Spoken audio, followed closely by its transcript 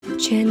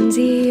Gen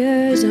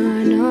Zers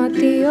are not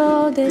the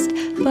oldest,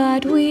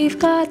 but we've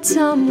got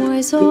some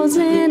wise souls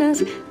in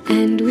us,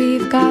 and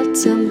we've got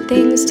some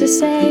things to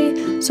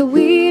say, so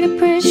we'd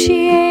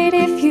appreciate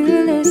if you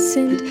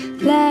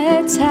listened.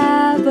 Let's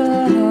have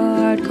a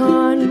hard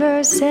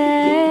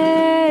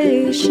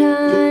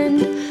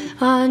conversation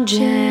on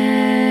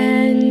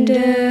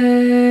Gender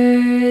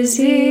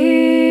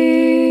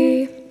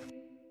Z.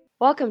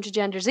 Welcome to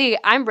Gender Z.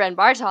 I'm Bren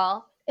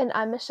Bartal. And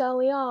I'm Michelle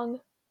Leong.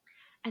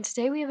 And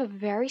today we have a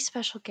very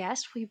special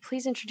guest. Will you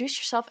please introduce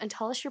yourself and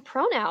tell us your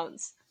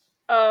pronouns?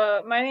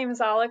 My name is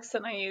Alex,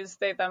 and I use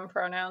they, them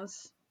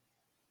pronouns.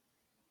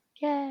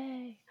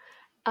 Yay!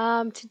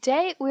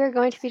 Today we are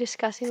going to be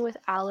discussing with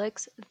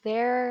Alex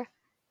their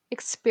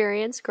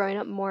experience growing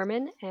up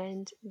Mormon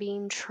and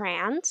being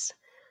trans.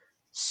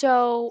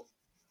 So,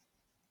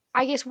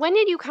 I guess, when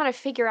did you kind of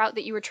figure out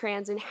that you were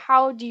trans, and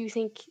how do you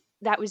think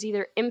that was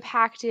either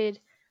impacted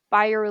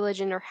by your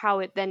religion or how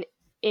it then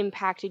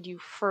impacted you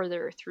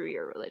further through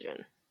your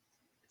religion?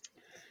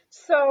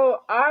 So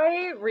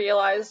I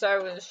realized I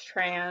was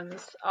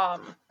trans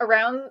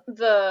around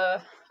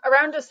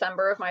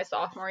December of my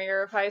sophomore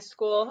year of high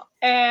school,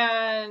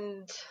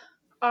 and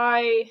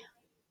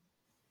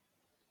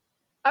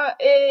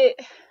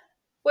it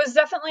was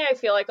definitely, I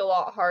feel like, a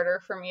lot harder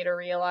for me to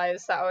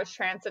realize that I was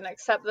trans and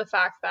accept the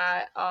fact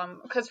that,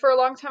 because for a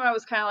long time I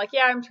was kind of like,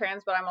 yeah, I'm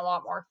trans, but I'm a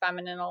lot more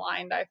feminine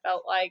aligned, I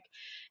felt like,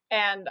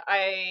 and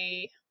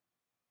I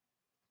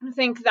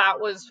think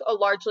that was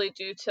largely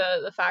due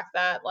to the fact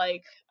that,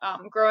 like,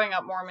 growing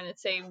up Mormon,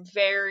 it's a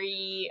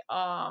very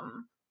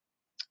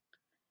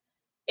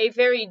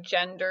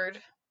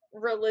gendered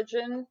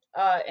religion,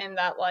 in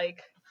that,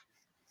 like,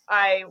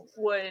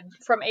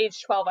 from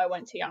age 12, I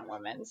went to Young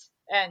Women's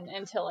and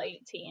until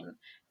 18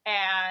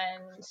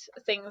 and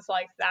things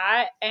like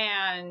that,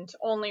 and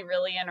only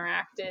really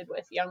interacted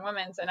with Young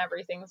Women's, and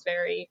everything's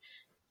very,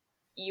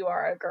 you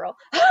are a girl.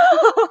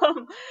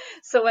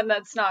 So when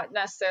that's not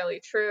necessarily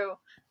true,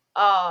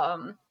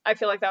 I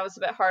feel like that was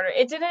a bit harder.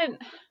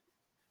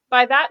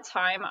 By that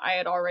time, I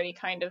had already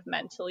kind of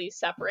mentally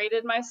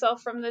separated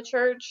myself from the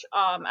church,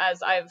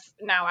 as I've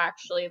now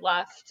actually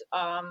left,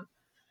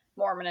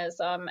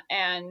 Mormonism,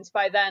 and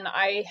by then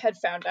I had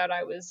found out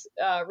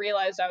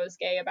realized I was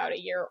gay about a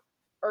year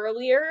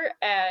earlier,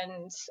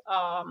 and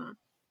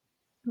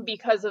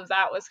because of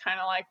that was kind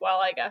of like, well,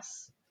 I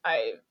guess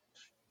I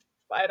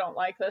don't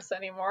like this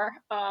anymore,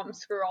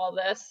 screw all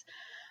this,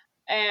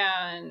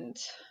 and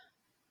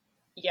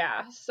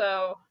yeah,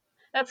 so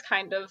that's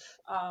kind of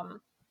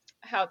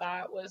how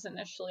that was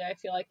initially, I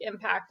feel like,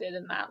 impacted,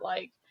 in that,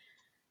 like,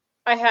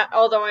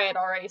 although I had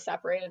already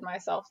separated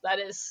myself,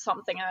 that's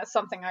something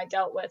I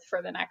dealt with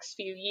for the next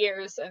few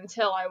years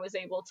until I was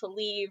able to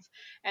leave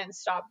and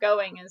stop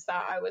going, is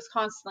that I was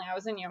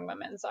in Young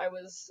Women's. I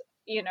was,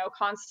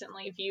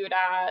 constantly viewed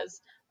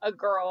as a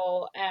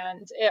girl,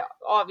 and it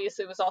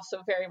obviously was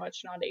also very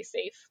much not a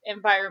safe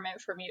environment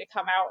for me to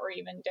come out or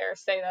even dare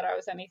say that I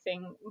was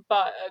anything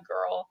but a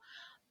girl.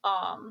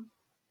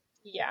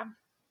 Yeah.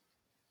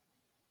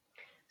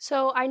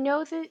 So I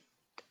know that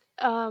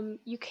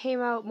you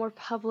came out more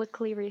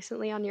publicly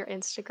recently on your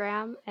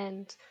Instagram,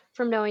 and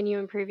from knowing you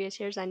in previous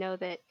years, I know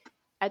that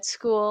at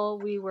school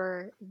we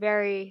were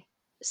very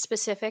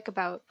specific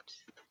about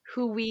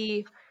who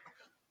we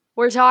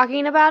were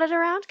talking about it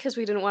around because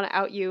we didn't want to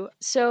out you.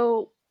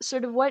 So,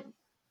 sort of what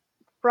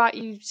brought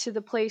you to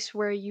the place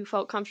where you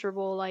felt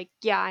comfortable, like,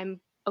 yeah, I'm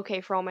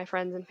okay for all my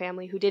friends and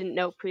family who didn't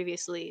know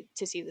previously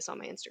to see this on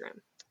my Instagram?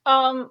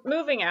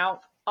 Moving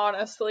out,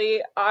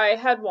 honestly, I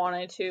had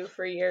wanted to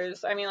for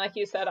years. I mean, like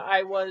you said,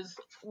 I was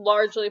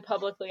largely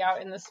publicly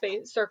out in the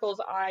space circles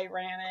I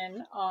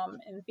ran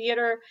in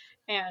theater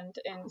and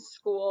in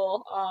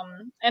school,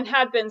 and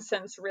had been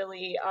since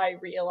really I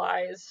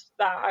realized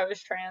that I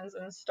was trans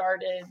and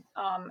started,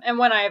 and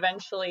when I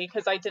eventually,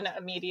 because I didn't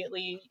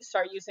immediately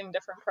start using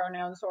different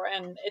pronouns,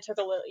 and it took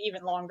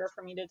even longer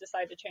for me to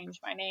decide to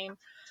change my name,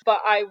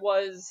 but I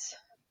was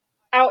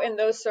out in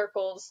those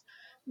circles.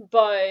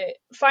 But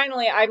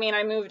finally, I mean,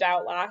 I moved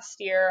out last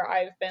year.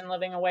 I've been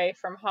living away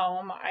from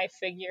home. I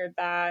figured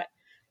that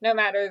no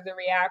matter the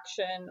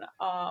reaction,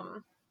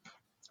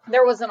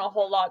 there wasn't a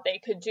whole lot they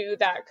could do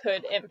that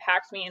could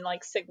impact me in,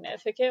 like,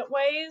 significant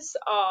ways,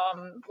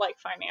 like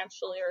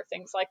financially or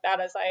things like that,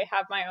 as I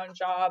have my own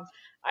job.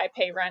 I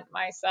pay rent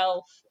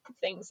myself,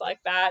 things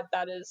like that.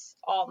 That is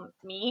all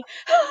me.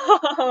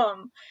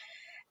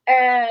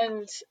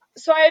 And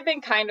so I had been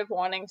kind of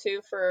wanting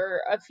to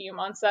for a few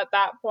months at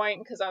that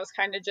point, because I was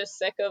kind of just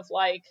sick of,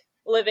 like,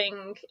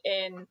 living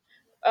in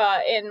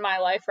my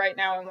life right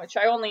now, in which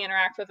I only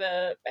interact with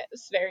a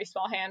very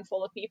small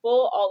handful of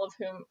people, all of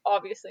whom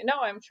obviously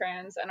know I'm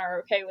trans and are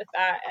okay with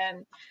that,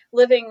 and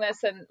living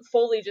this and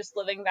fully just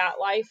living that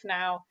life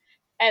now.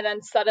 And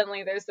then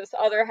suddenly there's this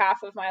other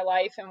half of my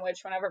life in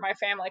which whenever my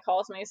family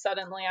calls me,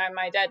 suddenly I'm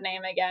my dead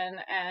name again,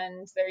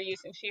 and they're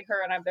using she,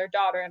 her, and I'm their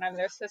daughter and I'm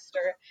their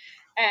sister.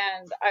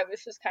 And I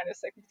was just kind of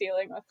sick of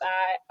dealing with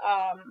that.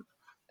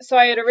 so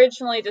I had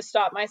originally, to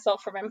stop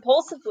myself from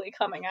impulsively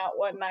coming out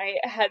one night,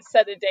 had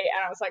set a date,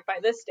 and I was like, by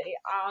this date,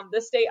 on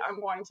this date, I'm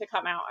going to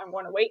come out. I'm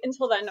going to wait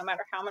until then, no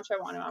matter how much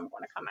I want to, I'm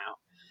going to come out.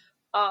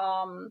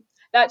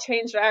 That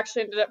changed. I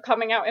actually ended up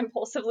coming out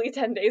impulsively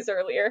 10 days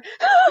earlier.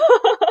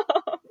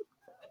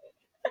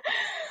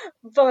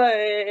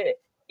 But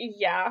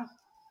yeah.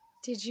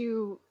 Did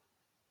you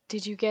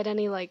get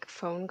any like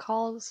phone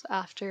calls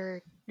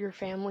after your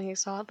family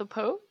saw the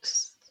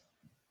post?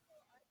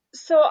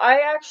 So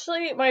I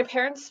actually, my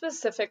parents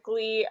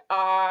specifically,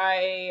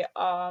 I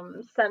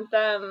sent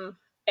them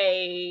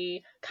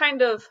a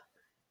kind of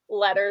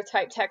letter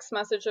type text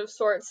message of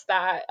sorts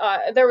that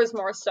there was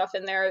more stuff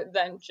in there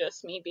than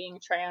just me being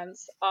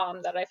trans,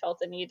 that I felt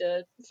the need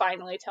to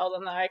finally tell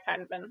them that I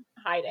kind of been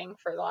hiding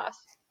for the last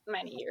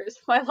many years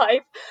of my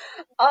life.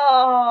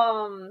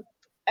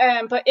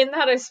 But in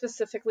that I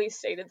specifically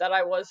stated that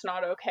I was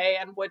not okay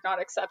and would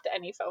not accept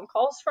any phone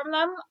calls from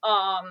them.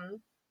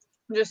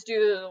 Just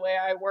due to the way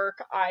I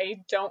work,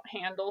 I don't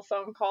handle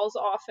phone calls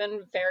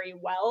often very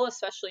well,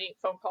 especially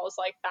phone calls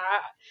like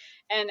that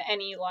and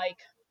any like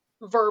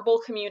verbal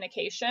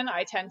communication.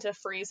 I tend to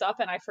freeze up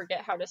and I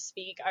forget how to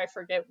speak. I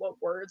forget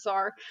what words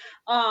are.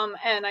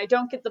 And I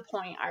don't get the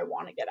point I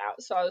want to get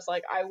out. So I was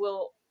like,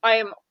 I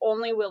am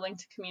only willing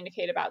to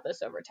communicate about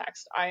this over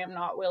text. I am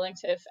not willing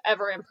to, if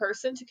ever in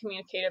person, to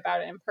communicate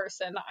about it in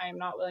person. I am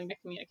not willing to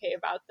communicate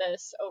about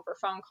this over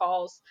phone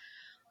calls.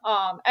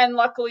 And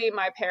luckily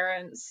my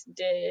parents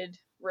did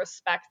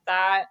respect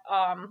that,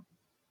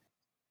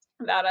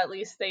 that at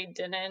least they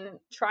didn't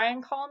try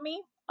and call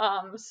me.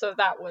 So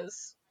that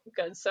was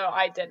good. So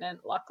I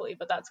didn't, luckily,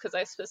 but that's because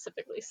I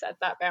specifically set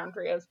that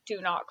boundary of do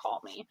not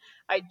call me.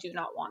 I do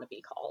not want to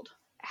be called.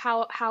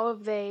 How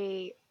have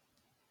they,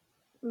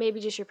 maybe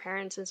just your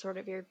parents and sort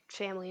of your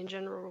family in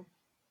general,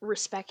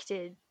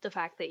 respected the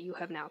fact that you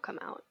have now come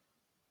out?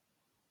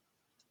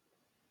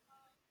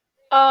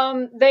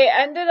 They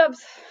ended up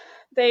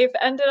they've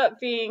ended up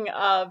being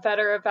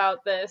better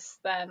about this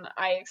than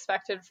I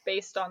expected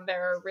based on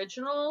their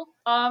original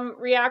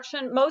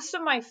reaction. Most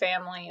of my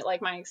family,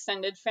 like my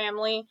extended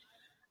family,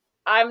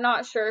 I'm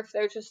not sure if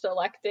they're just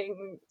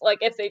electing, like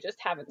if they just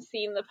haven't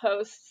seen the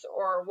posts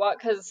or what,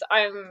 because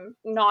I'm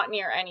not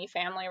near any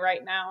family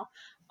right now.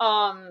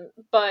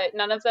 But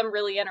none of them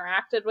really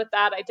interacted with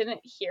that. I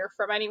didn't hear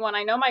from anyone.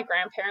 I know my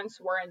grandparents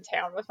were in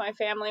town with my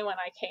family when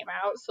I came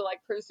out, so like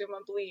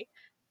presumably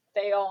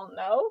they all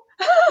know,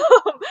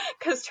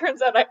 because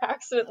turns out I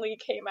accidentally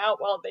came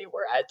out while they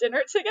were at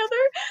dinner together.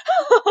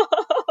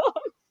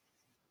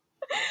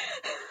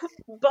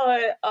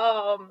 But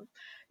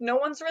no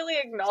one's really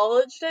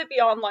acknowledged it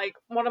beyond like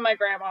one of my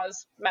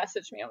grandmas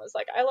messaged me and was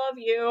like, I love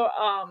you.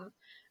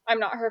 I'm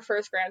not her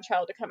first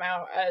grandchild to come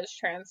out as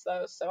trans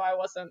though, so I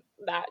wasn't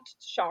that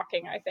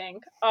shocking, I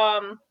think.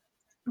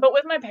 But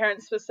with my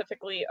parents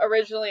specifically,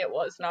 originally it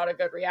was not a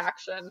good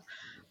reaction.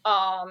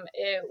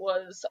 It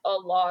was a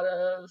lot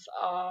of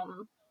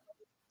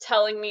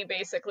telling me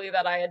basically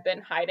that I had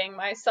been hiding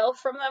myself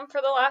from them for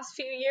the last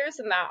few years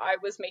and that I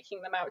was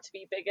making them out to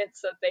be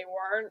bigots that they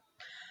weren't,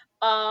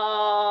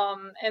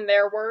 in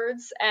their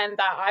words, and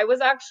that I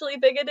was actually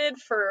bigoted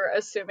for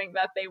assuming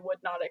that they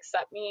would not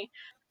accept me.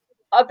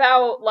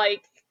 About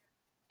like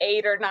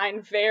 8 or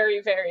 9 very,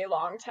 very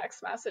long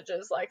text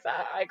messages like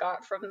that I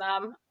got from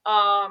them.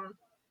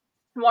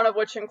 One of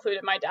which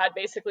included my dad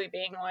basically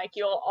being like,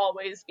 you'll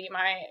always be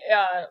my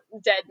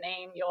dead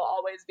name, you'll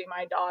always be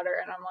my daughter.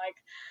 And I'm like,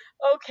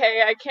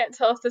 okay, I can't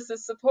tell if this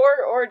is support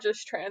or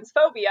just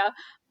transphobia.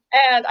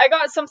 And I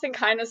got something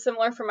kind of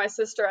similar from my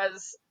sister,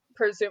 as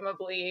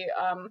presumably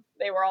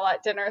they were all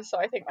at dinner, so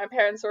I think my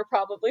parents were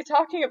probably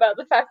talking about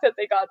the fact that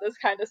they got this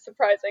kind of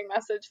surprising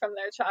message from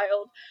their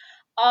child.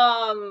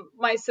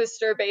 My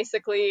sister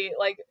basically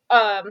like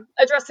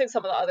addressing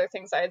some of the other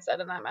things I had said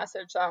in that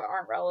message that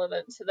aren't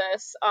relevant to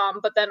this,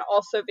 but then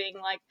also being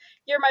like,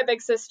 you're my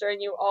big sister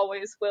and you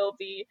always will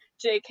be,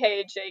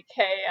 JK,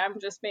 I'm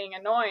just being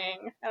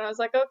annoying. And I was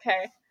like,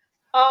 okay.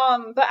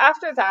 But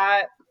after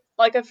that,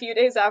 like a few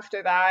days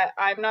after that,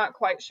 I'm not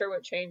quite sure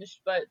what changed,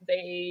 but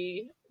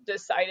they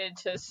decided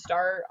to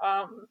start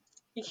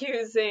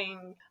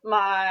using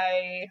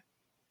my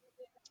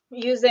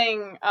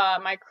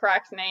my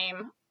correct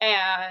name,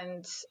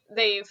 and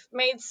they've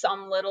made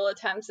some little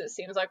attempts, it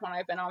seems like, when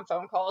I've been on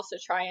phone calls to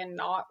try and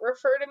not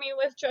refer to me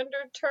with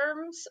gendered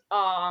terms,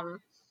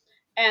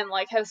 and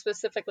like have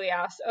specifically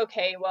asked,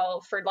 okay,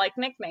 well, for like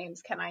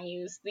nicknames, can I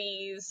use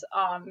these,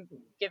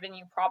 given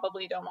you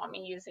probably don't want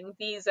me using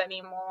these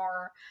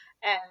anymore,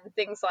 and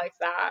things like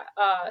that.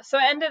 So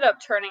it ended up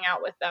turning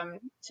out with them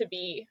to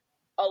be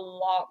a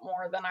lot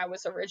more than I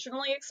was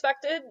originally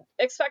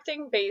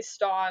expecting,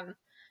 based on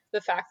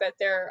the fact that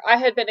I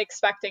had been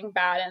expecting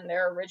bad and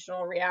their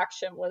original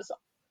reaction was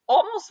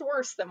almost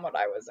worse than what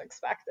I was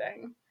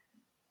expecting.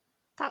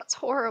 That's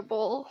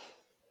horrible.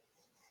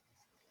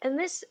 And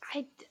this,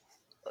 I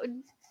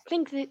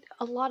think that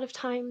a lot of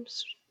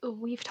times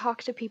we've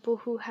talked to people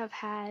who have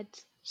had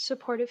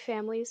supportive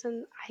families,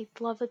 and I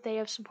love that they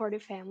have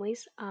supportive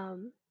families,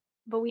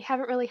 but we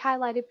haven't really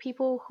highlighted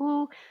people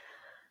who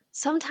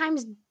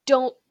sometimes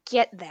don't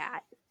get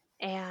that.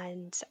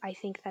 And I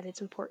think that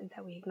it's important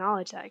that we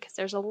acknowledge that, because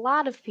there's a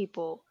lot of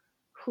people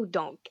who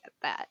don't get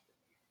that.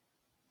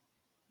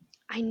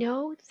 I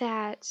know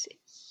that,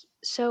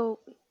 so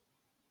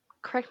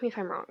correct me if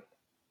I'm wrong.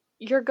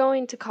 You're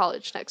going to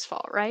college next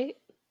fall, right?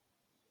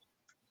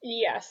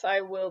 Yes,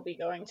 I will be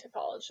going to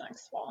college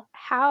next fall.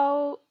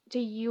 How do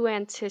you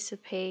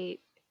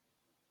anticipate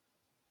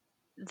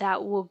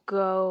that will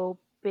go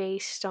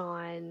based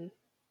on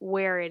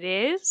where it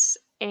is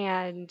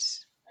and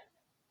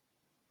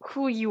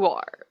who you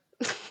are?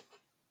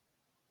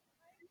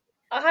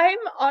 I'm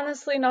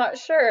honestly not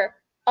sure.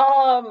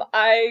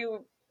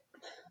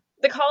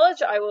 The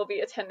college I will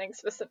be attending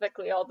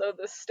specifically, although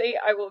the state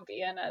I will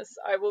be in, as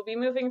I will be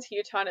moving to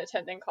Utah and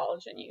attending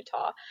college in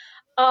Utah.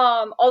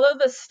 Although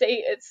the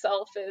state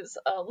itself is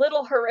a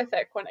little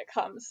horrific when it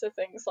comes to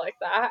things like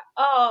that,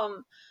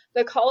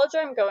 the college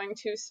I'm going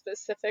to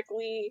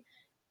specifically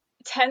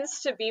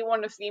tends to be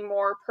one of the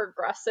more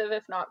progressive,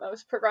 if not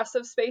most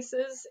progressive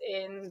spaces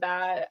in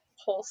that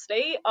whole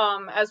state,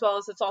 as well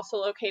as it's also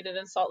located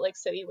in Salt Lake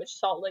City, which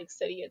Salt Lake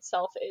City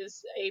itself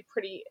is a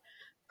pretty,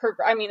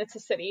 it's a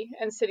city,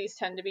 and cities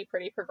tend to be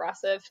pretty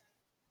progressive.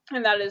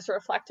 And that is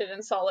reflected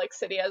in Salt Lake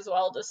City as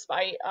well,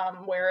 despite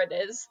where it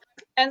is.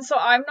 And so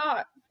I'm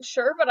not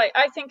sure, but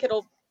I think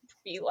it'll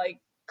be like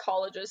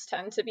colleges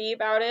tend to be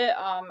about it,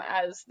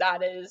 as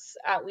that is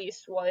at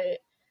least what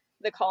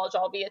the college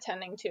I'll be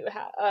attending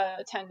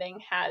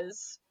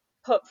has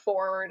put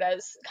forward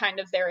as kind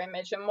of their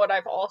image, and what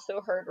I've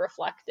also heard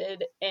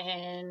reflected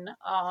in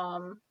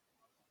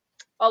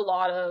a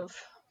lot of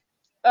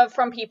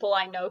from people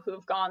I know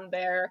who've gone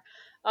there,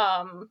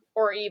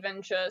 or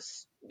even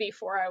just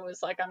before I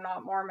was like, I'm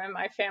not Mormon,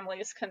 my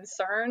family's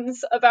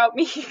concerns about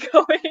me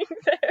going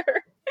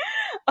there.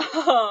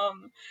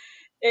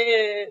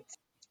 It's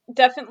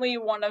definitely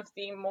one of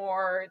the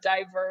more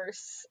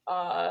diverse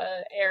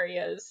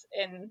areas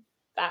in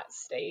that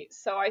state.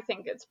 So I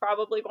think it's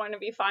probably going to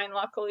be fine,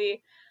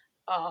 luckily.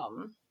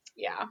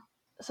 Yeah.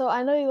 So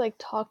I know you like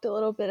talked a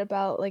little bit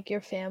about like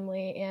your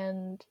family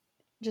and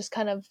just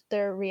kind of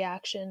their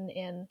reaction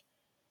and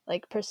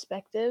like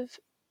perspective.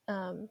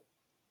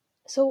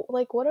 So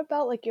like what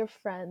about like your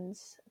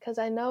friends? Because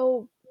I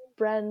know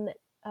Bren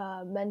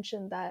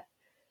mentioned that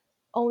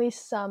only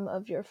some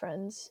of your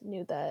friends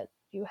knew that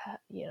you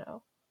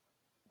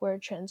were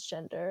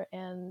transgender,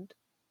 and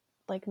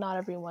like not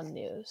everyone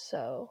knew.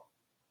 So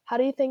how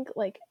do you think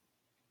like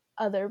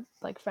other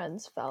like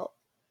friends felt?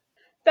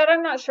 That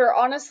I'm not sure.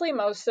 Honestly,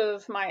 most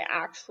of my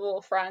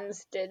actual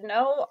friends did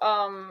know.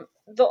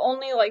 The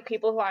only like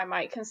people who I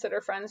might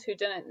consider friends who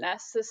didn't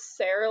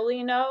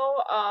necessarily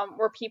know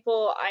were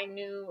people I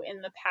knew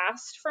in the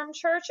past from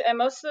church, and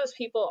most of those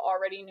people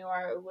already knew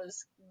I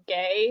was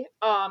gay.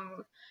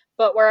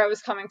 But where I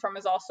was coming from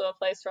is also a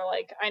place where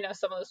like I know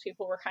some of those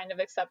people were kind of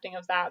accepting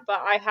of that, but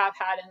I have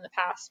had in the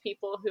past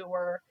people who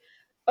were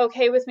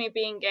okay with me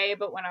being gay,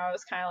 but when I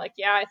was kind of like,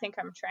 yeah, I think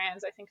I'm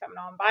trans, I think I'm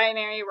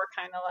non-binary, we're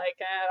kind of like,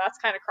 that's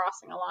kind of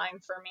crossing a line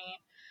for me.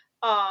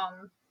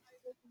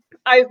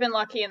 I've been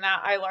lucky in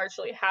that I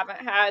largely haven't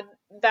had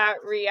that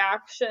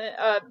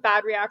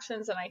bad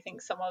reactions, and I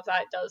think some of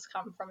that does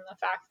come from the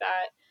fact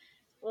that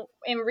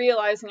in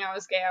realizing I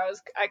was gay,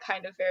 I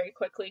kind of very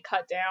quickly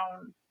cut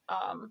down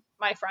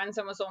my friends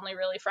and was only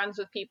really friends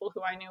with people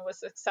who I knew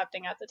was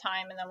accepting at the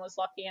time, and then was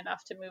lucky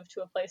enough to move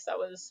to a place that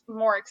was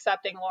more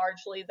accepting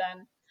largely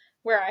than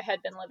where I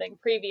had been living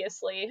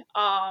previously.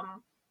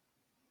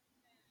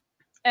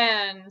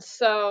 And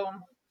so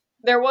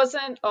there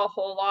wasn't a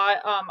whole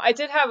lot. I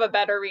did have a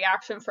better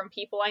reaction from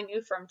people I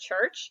knew from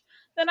church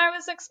than I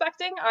was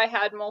expecting. I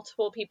had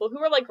multiple people who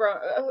were like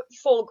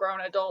full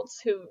grown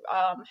adults who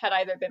had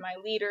either been my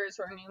leaders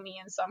or knew me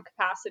in some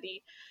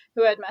capacity,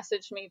 who had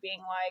messaged me being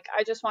like,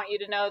 I just want you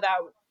to know that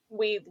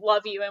we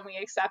love you and we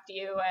accept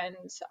you, and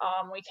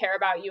we care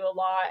about you a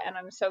lot, and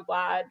I'm so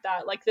glad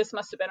that like this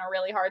must have been a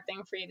really hard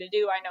thing for you to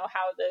do. I know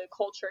how the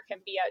culture can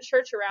be at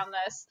church around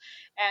this,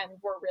 and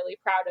we're really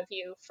proud of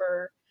you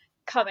for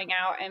coming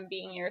out and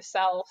being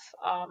yourself.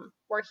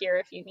 We're here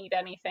if you need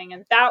anything.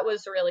 And that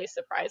was really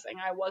surprising.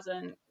 I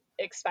wasn't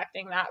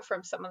expecting that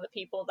from some of the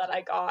people that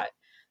I got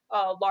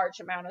a large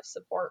amount of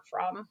support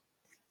from.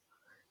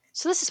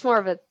 So this is more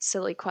of a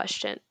silly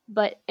question,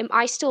 but am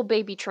I still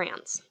baby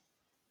trans?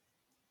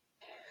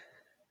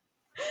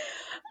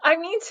 I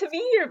mean, to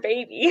be your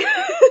baby.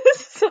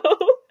 So,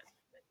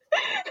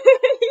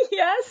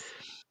 yes.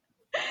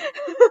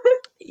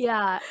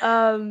 Yeah.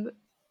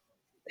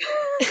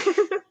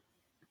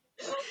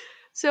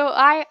 So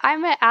I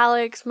met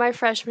Alex my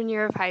freshman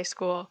year of high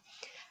school,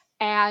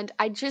 and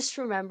I just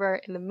remember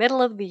in the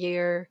middle of the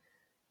year,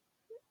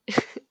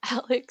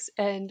 Alex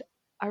and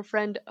our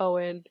friend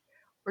Owen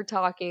were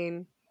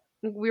talking.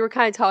 We were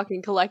kind of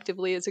talking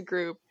collectively as a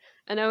group,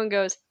 and Owen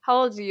goes,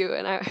 "How old are you?"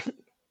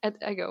 And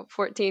I go,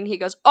 14. He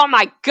goes, "Oh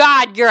my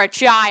God, you're a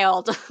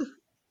child."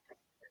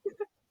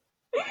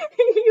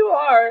 You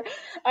are.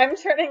 I'm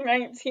turning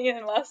 19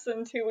 in less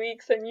than 2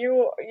 weeks, and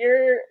you're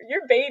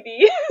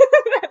baby.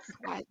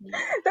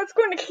 That's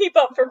going to keep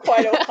up for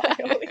quite a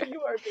while.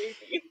 You are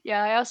baby.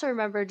 Yeah, I also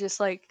remember just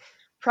like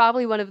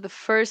probably one of the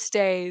first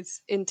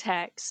days in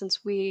tech,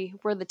 since we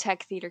were the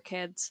tech theater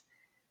kids.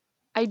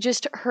 I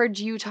just heard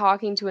you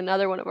talking to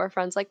another one of our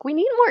friends, like, we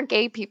need more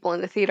gay people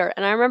in the theater.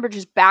 And I remember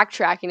just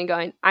backtracking and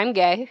going, I'm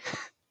gay.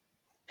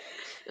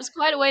 It was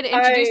quite a way to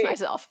introduce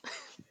myself.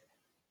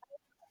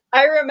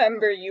 I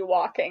remember you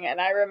walking, and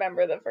I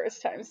remember the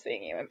first time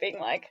seeing you and being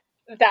like,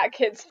 that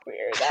kid's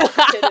queer. That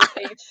kid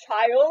is a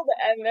child,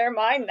 and they're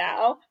mine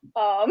now.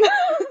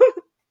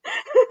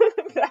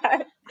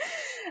 That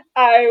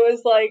I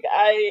was like,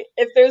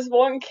 if there's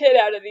one kid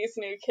out of these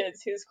new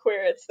kids who's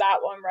queer, it's that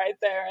one right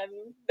there, and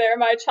they're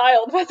my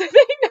child, whether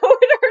they know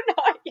it or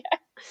not yet.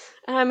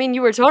 I mean,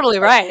 you were totally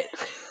right.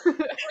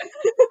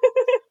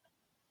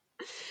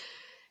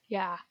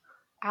 Yeah.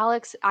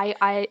 Alex,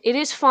 it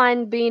is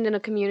fun being in a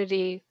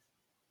community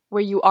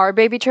where you are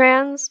baby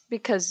trans,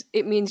 because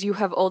it means you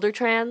have older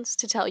trans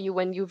to tell you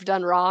when you've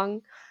done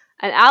wrong.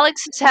 And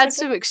Alex has had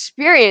some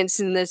experience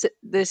in this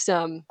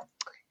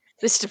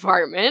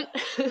department.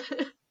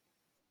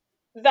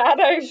 That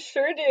I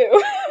sure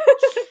do.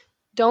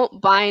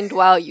 Don't bind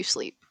while you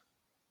sleep.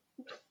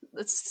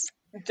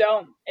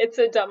 Don't. It's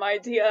a dumb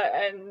idea,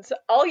 and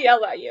I'll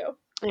yell at you.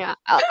 Yeah,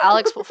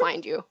 Alex will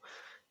find you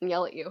and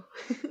yell at you.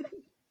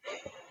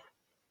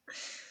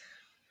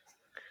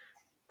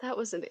 That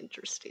was an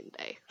interesting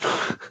day.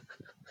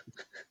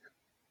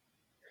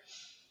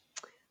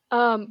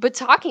 But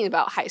talking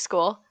about high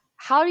school,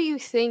 how do you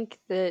think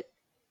that,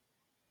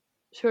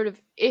 sort of,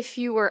 if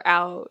you were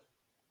out,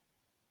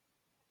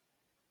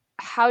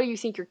 how do you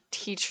think your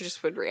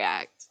teachers would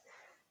react?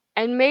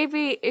 And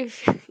maybe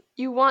if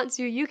you want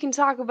to, you can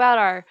talk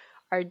about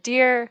our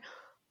dear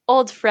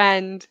old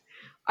friend,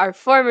 our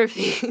former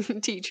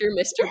teacher,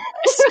 Mr.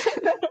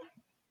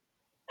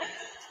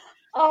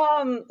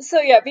 So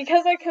yeah,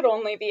 because I could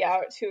only be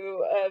out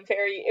to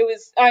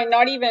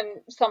not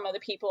even some of the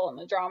people in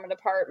the drama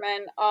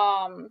department,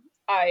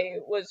 I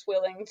was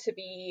willing to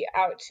be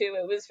out to.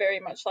 It was very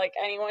much like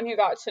anyone who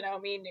got to know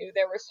me knew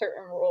there were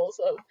certain rules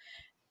of,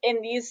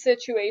 in these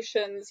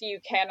situations, you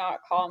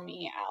cannot call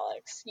me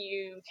Alex.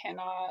 You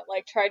cannot,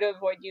 like, try to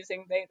avoid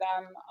using they,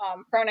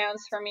 them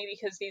pronouns for me,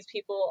 because these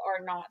people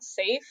are not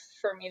safe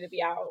for me to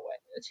be out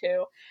with,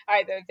 to.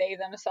 Either they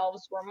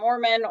themselves were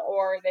Mormon,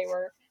 or they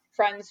were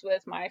friends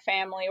with my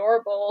family,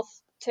 or both,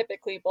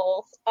 typically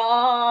both.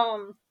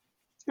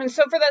 And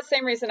so for that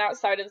same reason,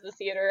 outside of the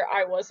theater,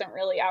 I wasn't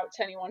really out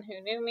to anyone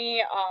who knew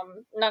me.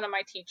 None of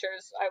my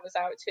teachers I was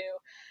out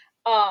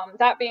to.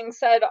 That being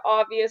said,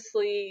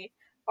 obviously,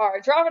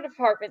 our drama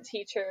department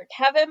teacher,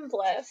 Kevin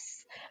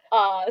Bliss,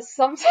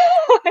 sometimes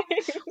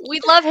we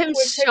love him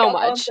so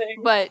much,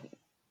 but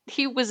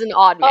he was an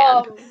odd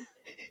man.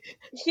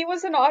 He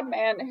was an odd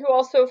man who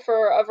also,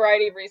 for a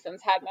variety of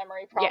reasons, had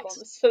memory problems.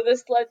 Yes. So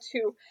this led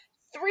to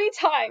 3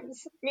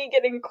 times me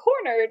getting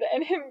cornered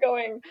and him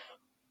going,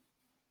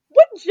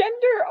 what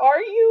gender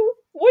are you?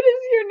 What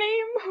is your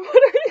name?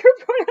 What are your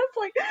pronouns?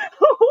 Like,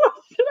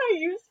 what should I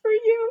use for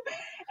you?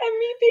 And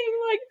me being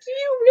like, do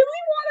you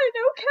really want to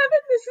know,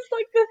 Kevin? This is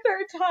like the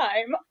 3rd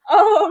time.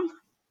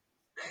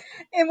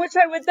 In which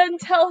I would then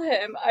tell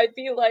him, I'd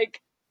be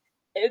like,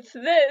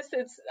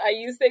 I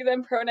use they,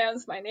 them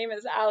pronouns. My name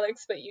is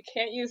Alex, but you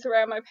can't use it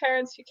around my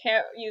parents. You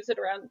can't use it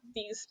around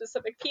these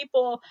specific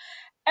people.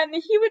 And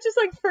he would just,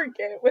 like,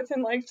 forget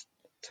within, like,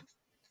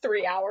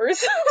 3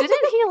 hours.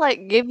 Didn't he,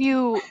 like, give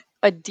you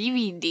a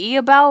DVD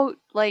about,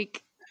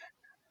 like,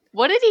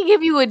 what did he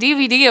give you a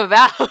DVD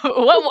about?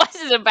 What was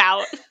it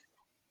about?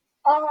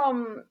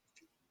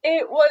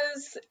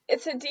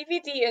 It's a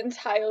DVD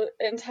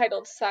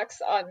entitled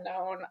Sex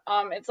Unknown.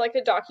 It's like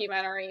a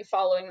documentary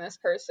following this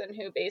person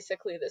who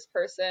basically, this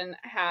person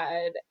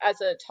had,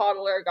 as a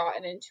toddler,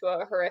 gotten into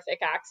a horrific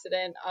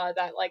accident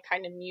that, like,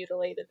 kind of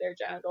mutilated their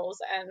genitals,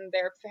 and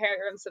their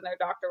parents and their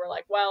doctor were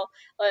like, well,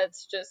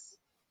 let's just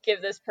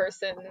give this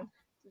person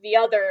the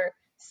other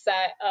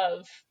set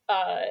of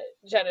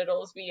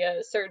genitals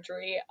via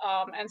surgery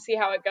and see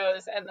how it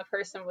goes. And the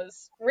person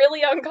was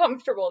really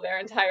uncomfortable their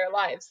entire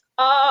lives.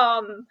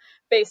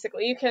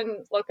 Basically, you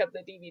can look up the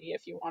DVD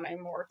if you want a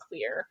more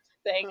clear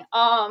thing.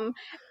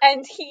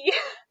 And he,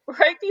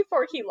 right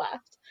before he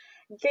left,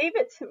 gave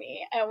it to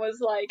me and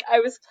was like, I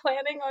was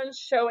planning on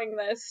showing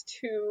this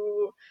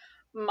to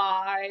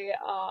my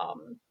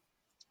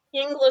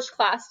English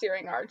class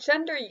during our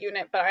gender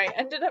unit, but I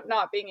ended up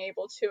not being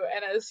able to.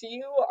 And as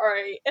you are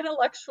an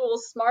intellectual,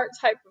 smart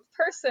type of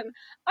person,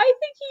 I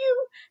think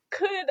you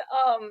could,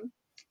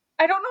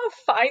 I don't know if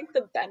find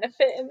the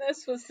benefit in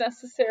this was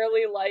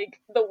necessarily like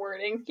the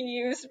wording he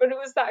used, but it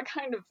was that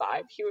kind of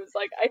vibe. He was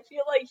like, I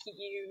feel like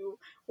you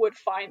would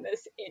find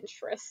this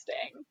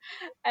interesting.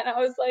 And I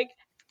was like,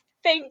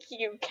 thank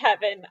you,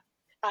 Kevin.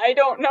 I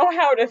don't know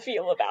how to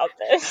feel about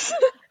this.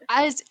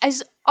 As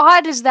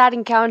odd as that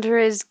encounter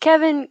is,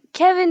 Kevin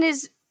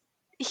is,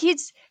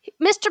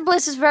 Mr.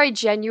 Bliss is very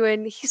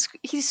genuine.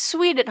 He's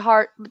sweet at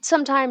heart, but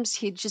sometimes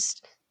he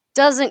just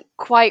doesn't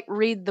quite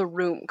read the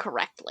room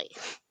correctly.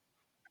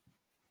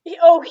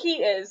 He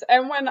is.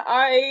 And when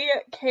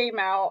I came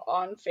out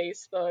on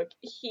Facebook,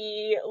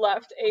 he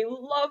left a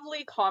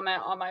lovely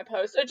comment on my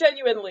post. A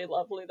genuinely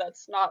lovely,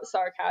 that's not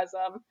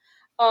sarcasm.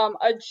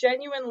 A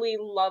genuinely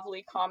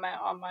lovely comment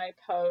on my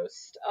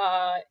post,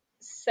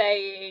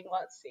 saying,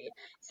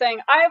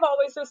 I have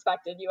always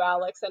respected you,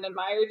 Alex, and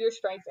admired your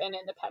strength and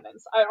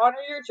independence. I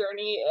honor your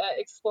journey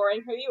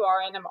exploring who you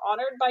are and am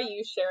honored by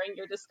you sharing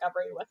your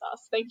discovery with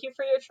us. Thank you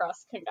for your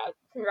trust.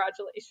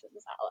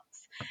 Congratulations,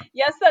 Alex.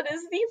 Yes, that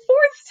is the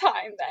fourth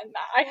time then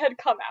that I had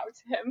come out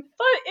to him,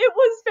 but it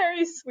was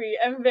very sweet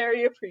and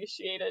very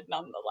appreciated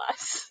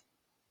nonetheless.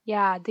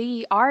 Yeah,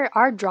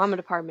 our drama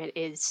department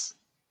is,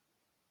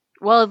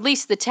 well, at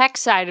least the tech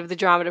side of the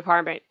drama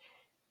department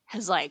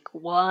has like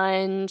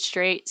one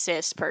straight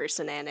cis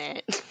person in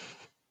it.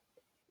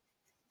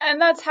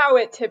 And that's how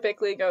it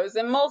typically goes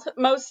in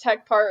most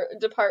tech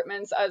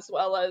departments, as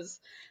well as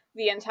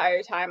the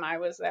entire time I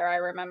was there. I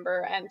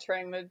remember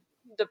entering the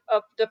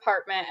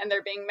department and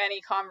there being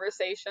many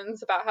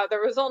conversations about how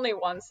there was only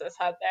one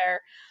cishet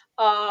there,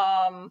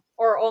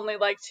 or only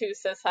like two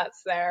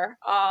cishets there,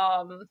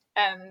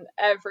 and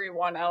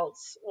everyone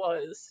else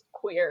was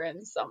queer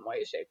in some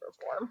way, shape, or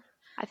form.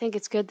 I think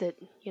it's good that,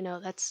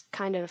 that's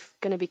kind of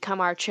going to become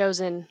our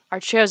chosen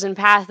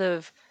path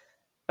of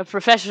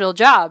professional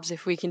jobs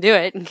if we can do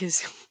it,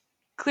 because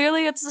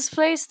clearly it's this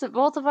place that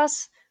both of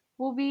us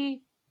will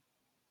be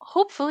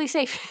hopefully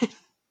safe in.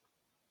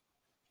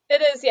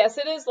 It is, yes,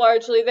 it is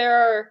largely.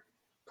 There are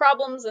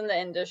problems in the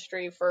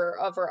industry for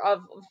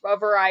a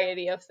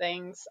variety of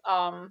things.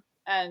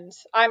 And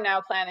I'm now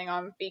planning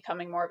on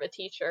becoming more of a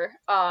teacher.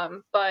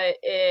 But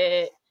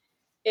it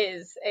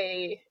is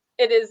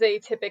a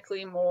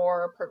typically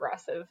more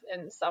progressive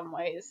in some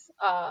ways,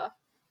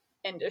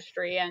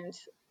 industry and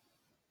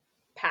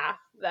path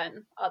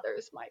than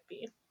others might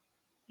be.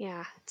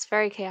 Yeah, it's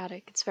very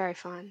chaotic. It's very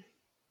fun.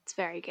 It's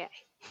very gay.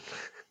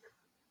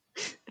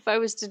 If I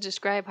was to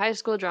describe high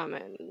school drama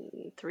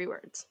in 3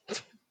 words.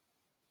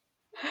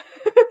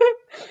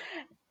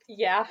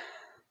 Yeah.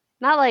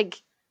 Not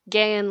like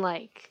gay in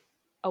like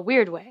a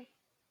weird way.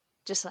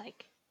 Just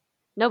like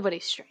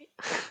nobody's straight.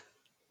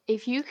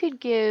 If you could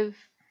give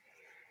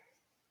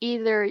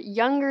either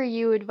younger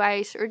you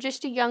advice or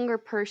just a younger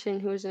person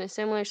who's in a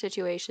similar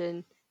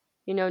situation,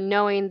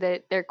 knowing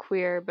that they're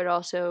queer but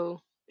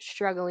also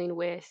struggling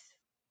with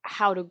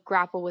how to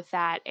grapple with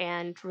that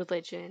and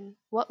religion,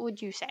 what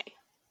would you say?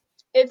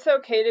 It's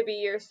okay to be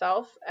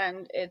yourself,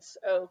 and it's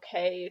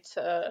okay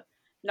to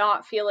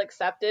not feel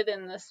accepted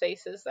in the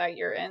spaces that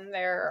you're in.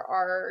 There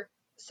are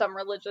some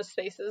religious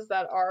spaces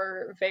that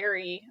are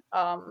very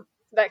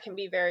that can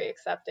be very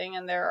accepting,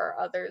 and there are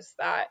others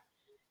that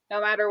no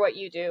matter what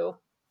you do,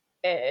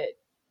 it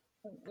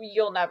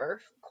you'll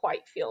never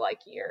quite feel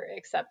like you're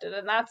accepted,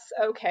 and that's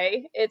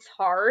okay. It's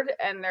hard,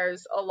 and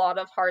there's a lot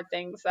of hard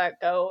things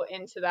that go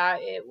into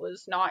that. It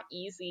was not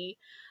easy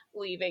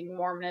leaving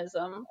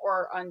Mormonism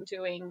or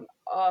undoing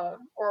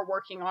or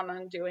working on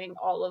undoing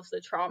all of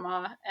the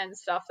trauma and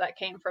stuff that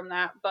came from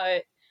that,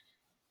 but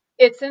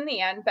it's in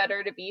the end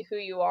better to be who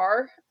you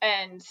are,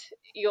 and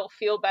you'll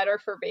feel better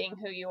for being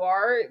who you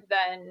are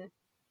than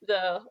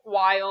the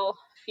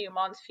few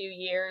months, few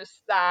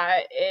years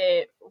that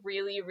it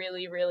really,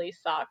 really, really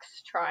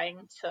sucks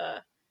trying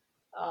to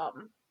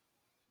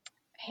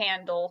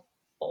handle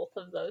both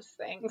of those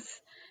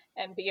things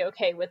and be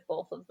okay with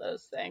both of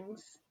those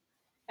things.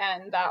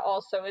 And that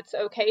also, it's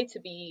okay to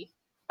be,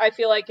 I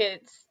feel like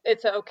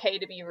it's okay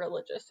to be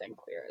religious and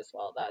queer as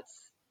well.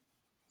 That's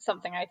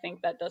something I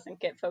think that doesn't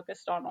get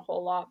focused on a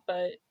whole lot,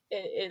 but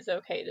it is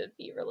okay to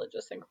be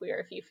religious and queer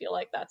if you feel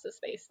like that's a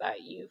space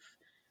that you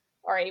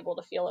are able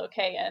to feel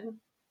okay in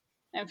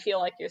and feel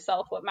like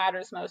yourself. What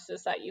matters most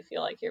is that you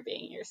feel like you're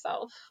being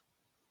yourself.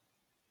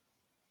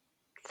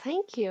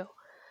 Thank you.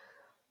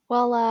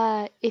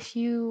 Well, if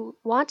you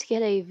want to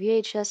get a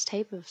VHS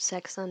tape of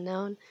Sex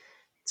Unknown,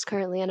 it's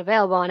currently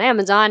unavailable on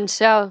Amazon,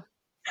 so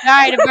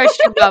sorry to burst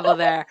your bubble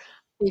there.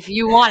 If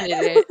you wanted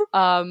it.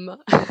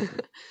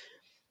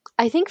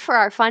 I think for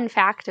our fun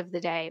fact of the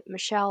day,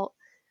 Michelle,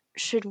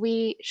 should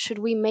we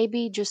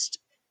maybe just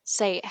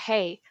say,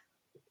 "Hey,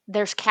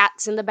 there's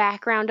cats in the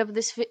background of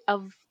this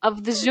of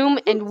the Zoom,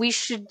 and we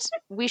should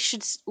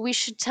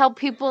tell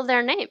people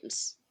their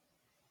names."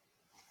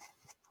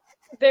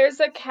 There's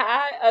a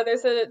cat,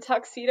 there's a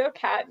tuxedo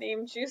cat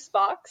named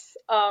Juicebox,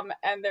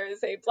 and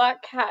there's a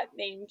black cat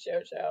named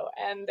Jojo,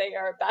 and they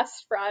are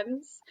best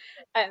friends,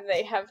 and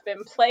they have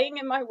been playing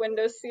in my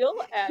windowsill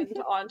and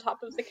on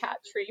top of the cat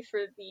tree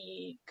for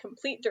the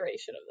complete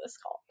duration of this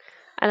call.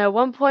 And at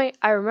one point,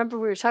 I remember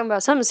we were talking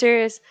about something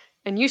serious,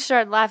 and you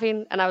started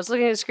laughing, and I was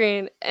looking at the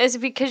screen. It's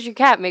because your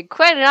cat made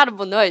quite an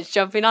audible noise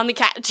jumping on the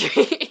cat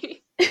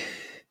tree.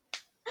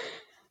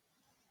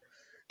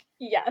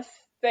 Yes,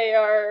 they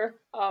are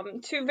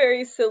two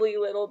very silly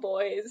little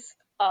boys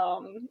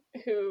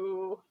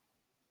who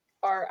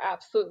are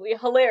absolutely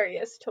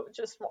hilarious to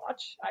just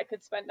watch. I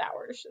could spend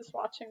hours just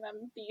watching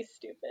them be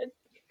stupid.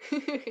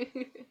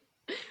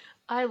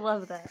 I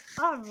love that.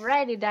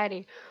 Alrighty,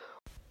 daddy.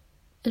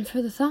 And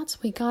for the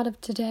thoughts we got of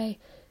today,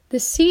 the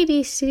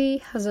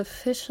CDC has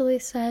officially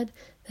said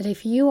that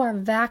if you are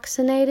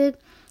vaccinated,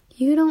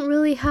 you don't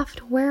really have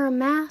to wear a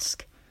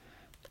mask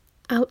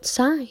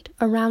outside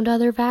around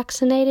other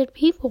vaccinated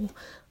people.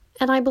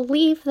 And I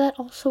believe that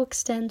also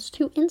extends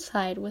to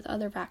inside with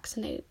other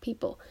vaccinated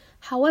people.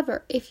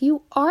 However, if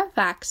you are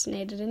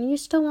vaccinated and you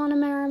still want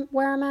to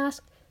wear a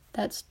mask,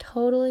 that's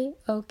totally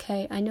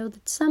okay. I know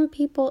that some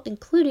people,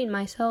 including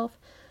myself,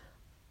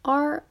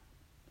 are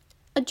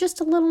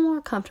just a little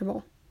more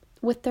comfortable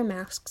with their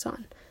masks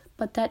on.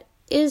 But that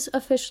is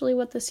officially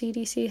what the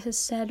CDC has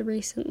said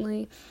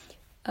recently.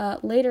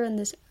 Later in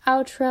this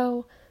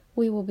outro,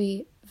 we will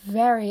be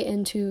very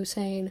into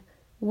saying,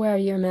 wear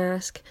your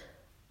mask.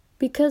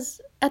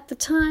 Because at the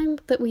time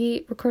that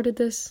we recorded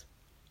this,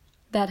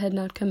 that had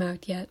not come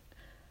out yet.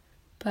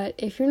 But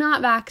if you're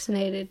not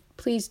vaccinated,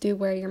 please do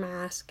wear your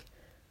mask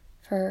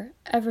for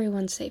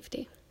everyone's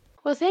safety.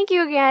 Well, thank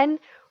you again.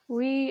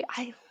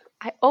 I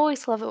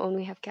always love it when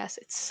we have guests.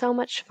 It's so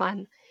much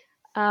fun.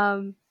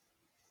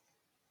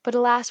 But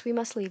alas, we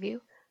must leave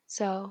you.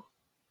 So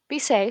be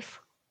safe.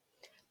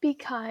 Be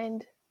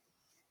kind.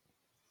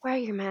 Wear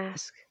your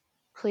mask.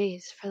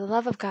 Please, for the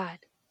love of God,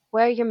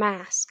 wear your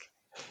mask.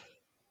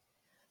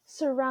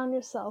 Surround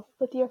yourself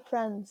with your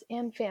friends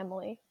and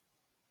family.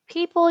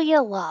 People you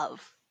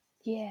love.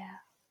 Yeah.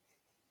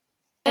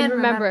 And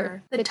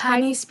remember, the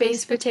tiny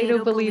space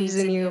potato believes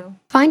in you.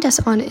 Find us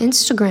on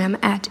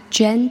Instagram at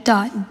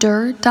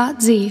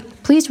jen.dur.z.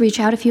 Please reach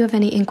out if you have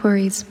any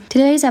inquiries.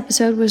 Today's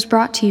episode was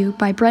brought to you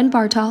by Bren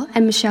Bartal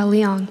and Michelle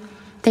Leong.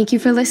 Thank you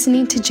for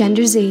listening to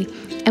Gender Z,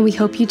 and we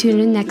hope you tune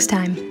in next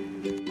time.